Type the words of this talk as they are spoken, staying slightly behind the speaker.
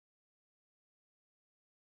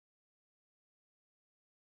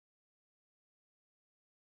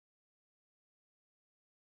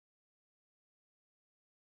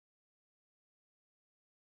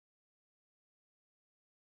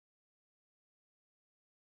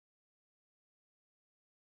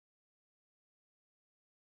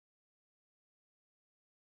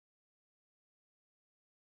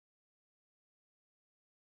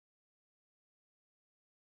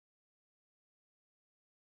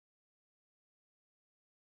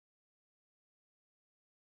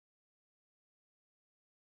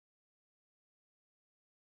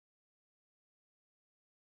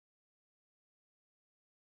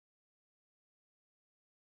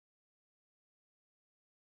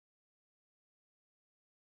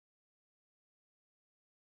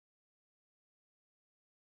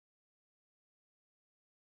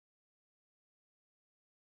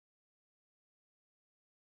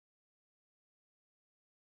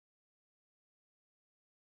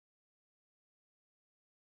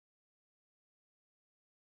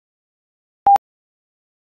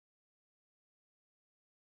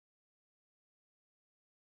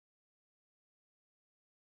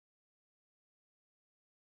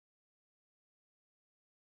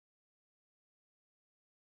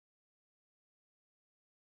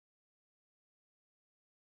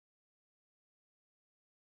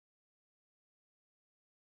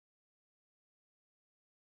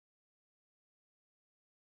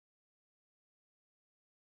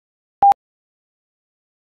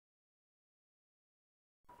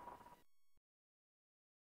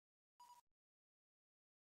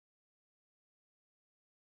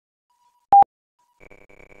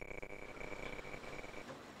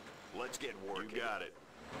Let's get working. You got it.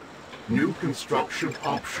 New construction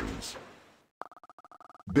options.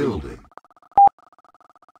 Building.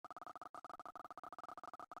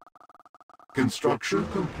 Construction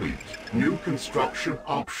complete. New construction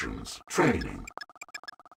options. Training.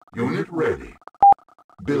 Unit ready.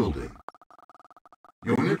 Building.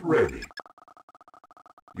 Unit ready.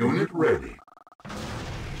 Unit ready.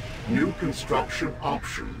 New construction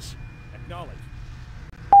options. Acknowledge.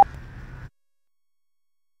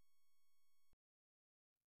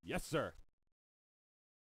 Yes, sir.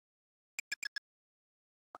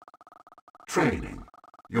 Training.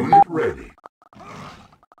 Unit ready.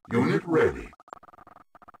 Unit ready.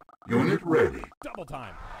 Unit ready. Double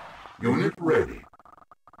time. Unit ready.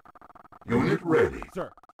 Unit ready.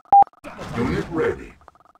 Sir. Double time. Unit ready.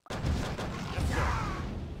 Yes, sir.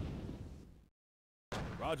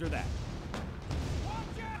 Roger that.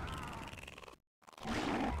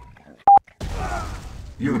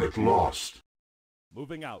 Unit lost.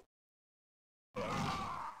 Moving out.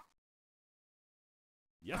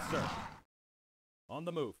 Yes, sir. On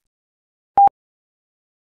the move.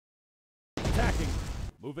 Attacking.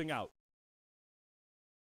 Moving out.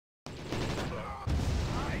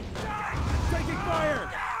 Taking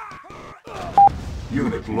fire!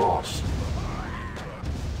 Unit lost.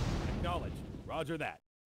 Acknowledge. Roger that.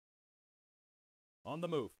 On the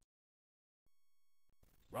move.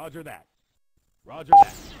 Roger that. Roger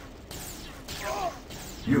that.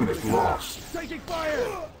 Unit lost. Taking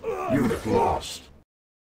fire! Unit lost.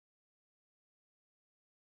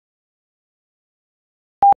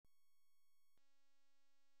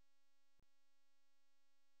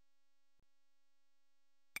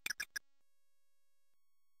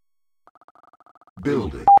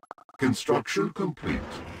 Building. Construction complete.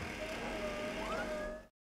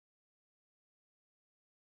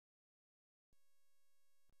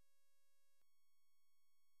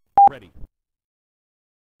 Ready.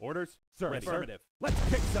 Orders? Sir, ready. Affirmative. Let's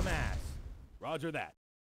kick some ass. Roger that.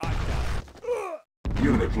 I've got it.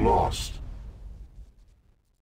 Unit lost.